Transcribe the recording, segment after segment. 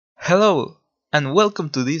Hello, and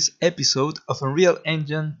welcome to this episode of Unreal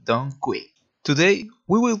Engine Done Quick. Today,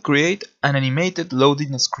 we will create an animated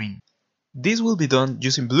loading screen. This will be done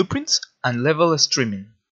using blueprints and level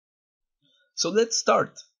streaming. So let's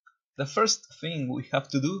start. The first thing we have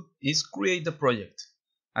to do is create the project.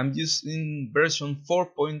 I'm using version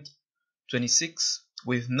 4.26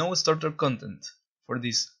 with no starter content for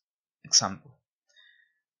this example.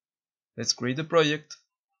 Let's create the project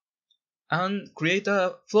and create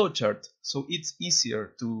a flowchart so it's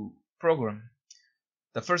easier to program.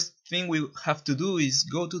 The first thing we have to do is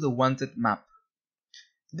go to the wanted map.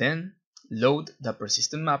 Then load the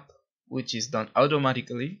persistent map, which is done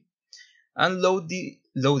automatically, and load the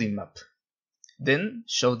loading map. Then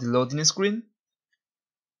show the loading screen,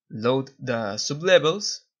 load the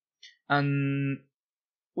sublevels, and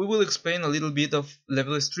we will explain a little bit of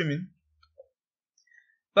level streaming.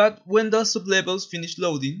 But when the sublevels finish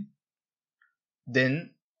loading, then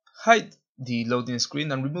hide the loading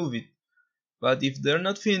screen and remove it. But if they're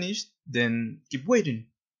not finished, then keep waiting.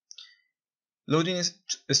 Loading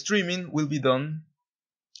streaming will be done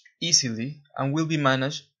easily and will be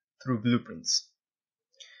managed through blueprints.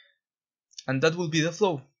 And that will be the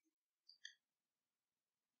flow.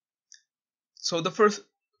 So the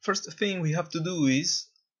first thing we have to do is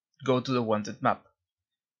go to the wanted map.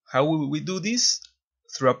 How will we do this?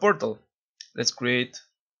 Through a portal. Let's create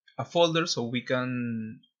a folder so we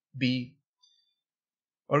can be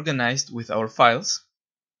organized with our files.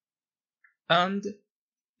 And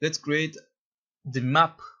let's create the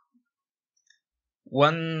map.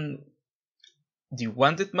 The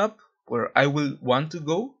wanted map where I will want to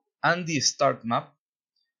go, and the start map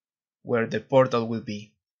where the portal will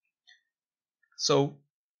be. So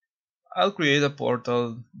I'll create a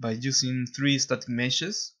portal by using 3 static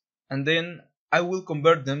meshes, and then I will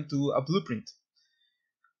convert them to a blueprint.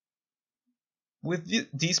 With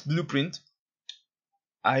this blueprint,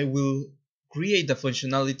 I will create the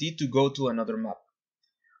functionality to go to another map.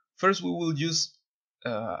 First, we will use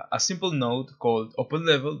a simple node called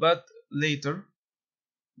OpenLevel, but later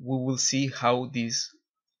we will see how this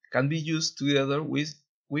can be used together with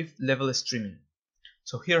level streaming.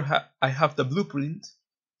 So here I have the blueprint,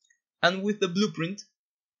 and with the blueprint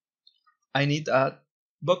I need a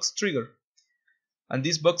box trigger, and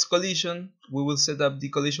this box collision we will set up the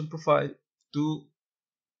collision profile to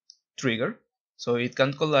trigger so it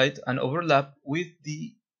can collide and overlap with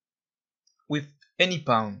any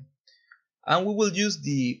pawn. And we will use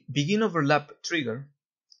the begin overlap trigger,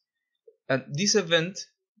 and this event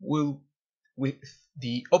will, with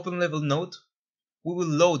the OpenLevel node, we will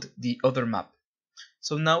load the other map.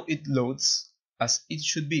 So now it loads as it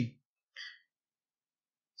should be.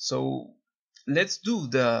 So let's do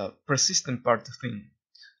the persistent part thing.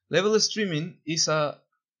 Level streaming is a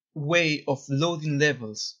way of loading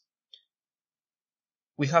levels.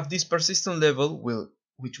 We have this persistent level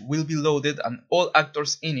which will be loaded and all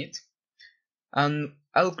actors in it, and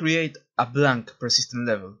I'll create a blank persistent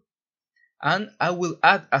level, and I will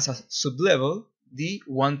add as a sublevel the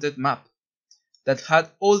wanted map that had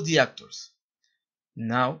all the actors.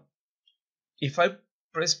 Now if I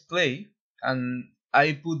press play and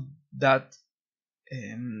I put that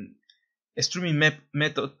streaming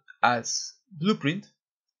method as blueprint,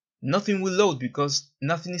 nothing will load because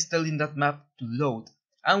nothing is telling that map to load,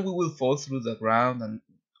 and we will fall through the ground and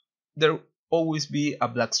there will always be a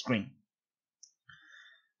black screen.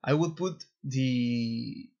 I will put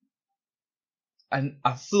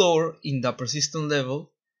a floor in the persistent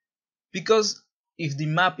level, because if the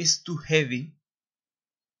map is too heavy,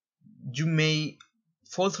 you may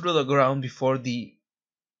fall through the ground before the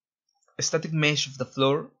static mesh of the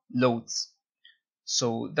floor loads.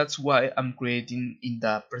 So that's why I'm creating in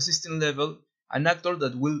the persistent level an actor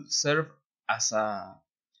that will serve as a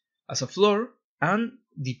floor, and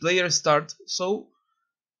the player starts, so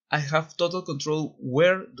I have total control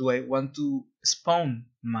where do I want to spawn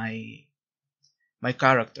my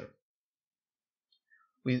character.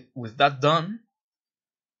 With that done,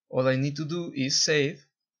 all I need to do is save,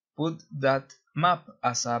 put that map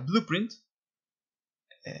as a blueprint,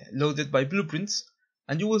 loaded by blueprints,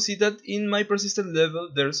 and you will see that in my persistent level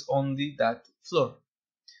there's only that floor.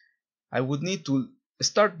 I would need to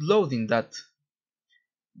start loading that,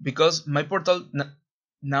 because my portal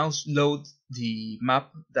now loads the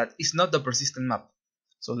map that is not the persistent map.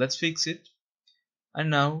 So let's fix it, and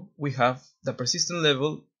now we have the persistent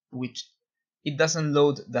level, which it doesn't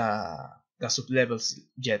load the sublevels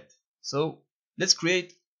yet. So let's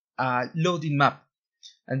create a loading map,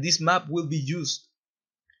 and this map will be used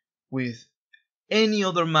with any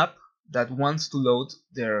other map that wants to load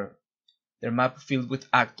their map filled with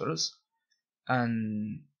actors.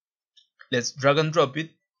 And let's drag and drop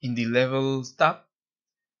it in the Levels tab,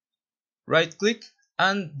 right click,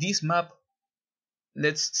 and this map,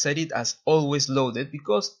 let's set it as always loaded,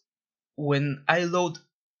 because when I load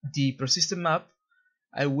the persistent map,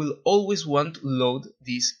 I will always want to load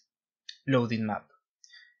this loading map.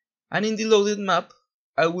 And in the loaded map,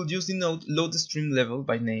 I will use the node load stream level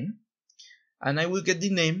by name, and I will get the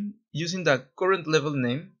name using the current level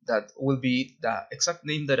name, that will be the exact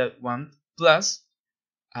name that I want, plus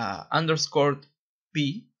underscore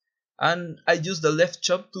p, and I use the left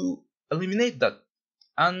chop to eliminate that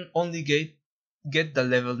and only get the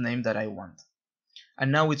level name that I want.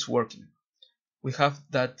 And now it's working. We have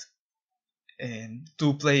that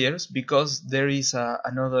 2 players because there is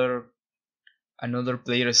another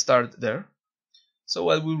player start there. So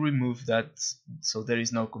I will remove that so there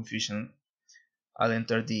is no confusion. I'll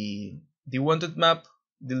enter the wanted map,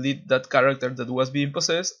 delete that character that was being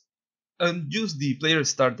possessed, and use the player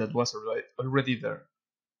start that was already there.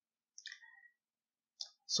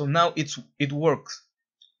 So now it works.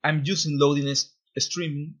 I'm using loading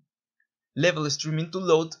streaming, level streaming to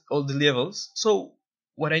load all the levels. So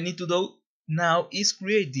what I need to do now is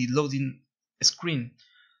create the loading screen.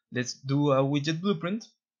 Let's do a widget blueprint,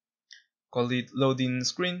 call it loading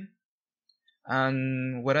screen,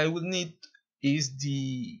 and what I would need is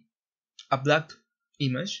a black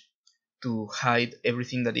image to hide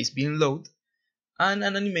everything that is being loaded, and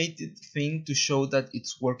an animated thing to show that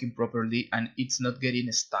it's working properly and it's not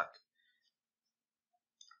getting stuck.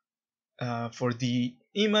 For the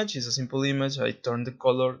image, it's a simple image. I turn the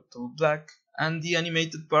color to black, and the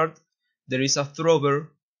animated part, there is a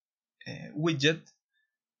thrower widget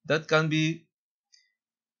that can be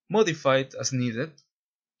modified as needed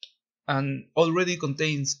and already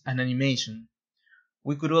contains an animation.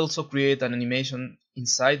 We could also create an animation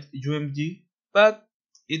inside UMG, but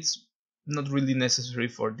it's not really necessary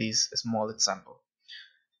for this small example.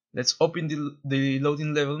 Let's open the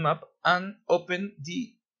loading level map and open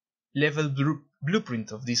the level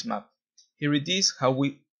blueprint of this map. Here it is, how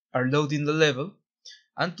we are loading the level,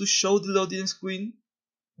 and to show the loading screen,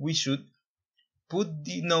 we should put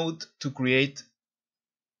the node to create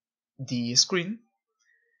the screen.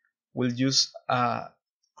 We'll use a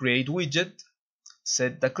create widget,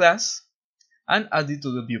 set the class, and add it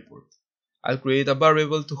to the viewport. I'll create a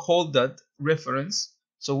variable to hold that reference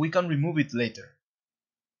so we can remove it later.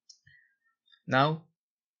 Now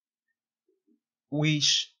we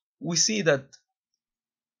see that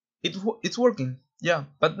it's working, yeah,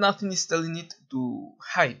 but nothing is telling it to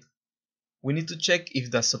hide. We need to check if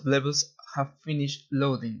the sublevels have finished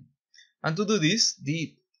loading, and to do this,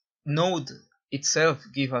 the node itself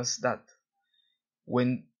gives us that.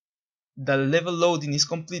 When the level loading is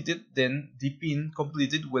completed, then the pin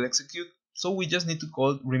completed will execute. So we just need to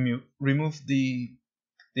call remove the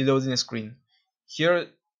loading screen. Here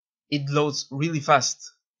it loads really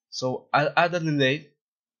fast, so I'll add a delay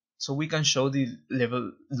so we can show the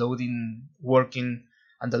level loading working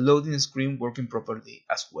and the loading screen working properly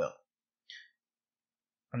as well.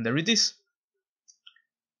 And there it is.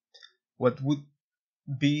 What would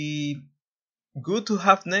be good to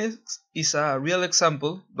have next is a real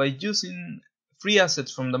example by using free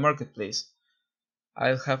assets from the marketplace.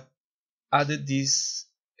 I have added this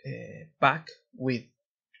pack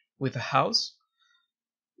with a house,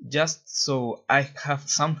 just so I have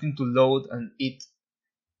something to load, and it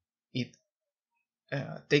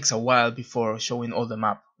takes a while before showing all the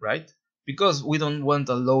map, right? Because we don't want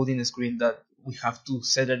a loading screen that we have to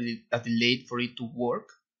set a delay for it to work.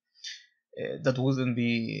 That wouldn't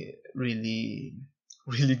be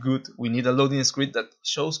really good. We need a loading screen that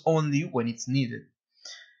shows only when it's needed.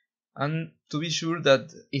 And to be sure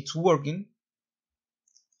that it's working,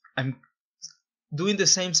 I'm doing the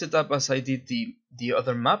same setup as I did the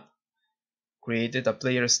other map. Created a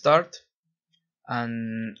player start,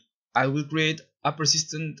 and I will create a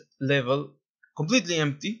persistent level completely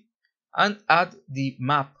empty and add the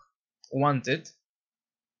map wanted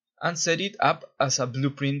and set it up as a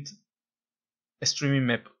blueprint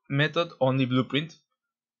streaming method only blueprint,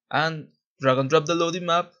 and drag and drop the loading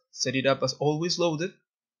map, set it up as always loaded,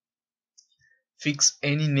 fix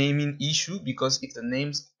any naming issue, because if the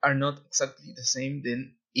names are not exactly the same,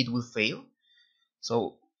 then it will fail.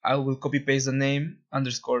 So I will copy paste the name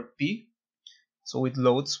underscore p so it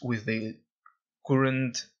loads with the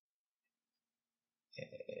current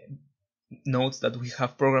nodes that we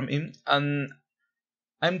have programmed in, and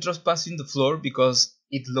I'm trespassing the floor because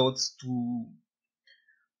it loads too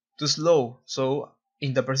slow. So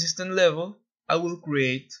in the persistent level, I will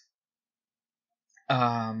create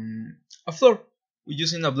a floor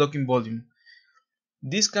using a blocking volume.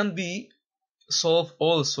 This can be solve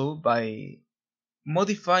also by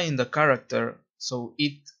modifying the character so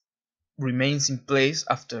it remains in place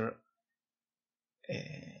after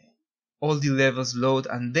all the levels load,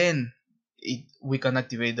 and then we can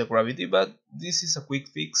activate the gravity. But this is a quick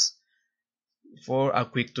fix for a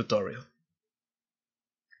quick tutorial.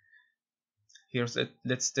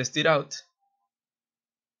 Let's test it out.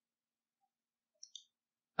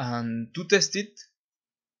 And to test it,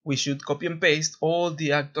 we should copy and paste all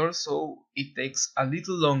the actors so it takes a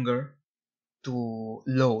little longer to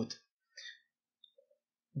load.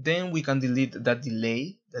 Then we can delete that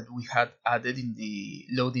delay that we had added in the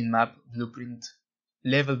loading map blueprint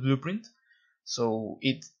level blueprint, so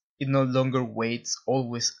it no longer waits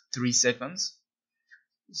always 3 seconds.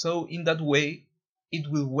 So in that way it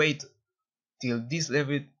will wait till this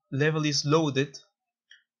level is loaded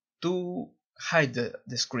to hide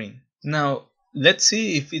the screen. Now let's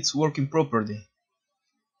see if it's working properly.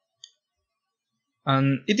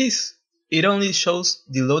 And it is. It only shows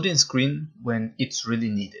the loading screen when it's really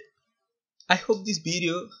needed. I hope this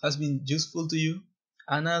video has been useful to you,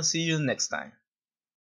 and I'll see you next time.